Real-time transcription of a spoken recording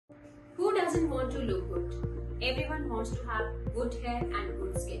Who doesn't want to look good? Everyone wants to have good hair and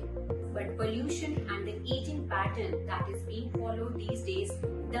good skin. But pollution and the eating pattern that is being followed these days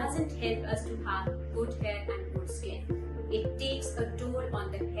doesn't help us to have good hair and good skin. It takes a toll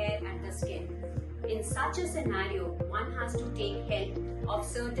on the hair and the skin. In such a scenario, one has to take help of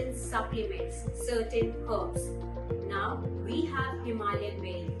certain supplements, certain herbs. Now we have Himalayan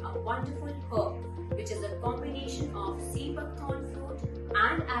Berry, a wonderful herb which is a combination of Sea Buckthorn fruit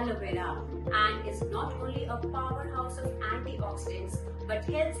and aloe vera, and is not only a powerhouse of antioxidants but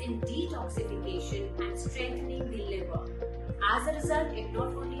helps in detoxification and strengthening the liver. As a result, it not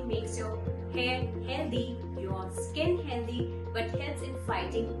only makes your hair healthy, your skin healthy, but helps in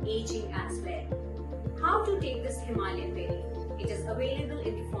fighting aging as well. How to take this Himalayan berry? It is available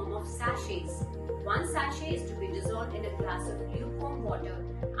in the form of sachets. One sachet is to be dissolved in a glass of lukewarm water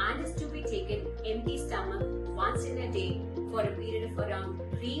and is to be taken empty stomach once in a day for a period of around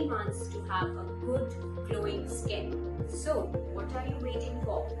 3 months to have a good glowing skin. So, what are you waiting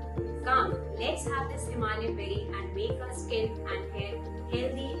for? Come, let's have this Himalayan berry and make our skin and hair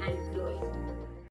healthy and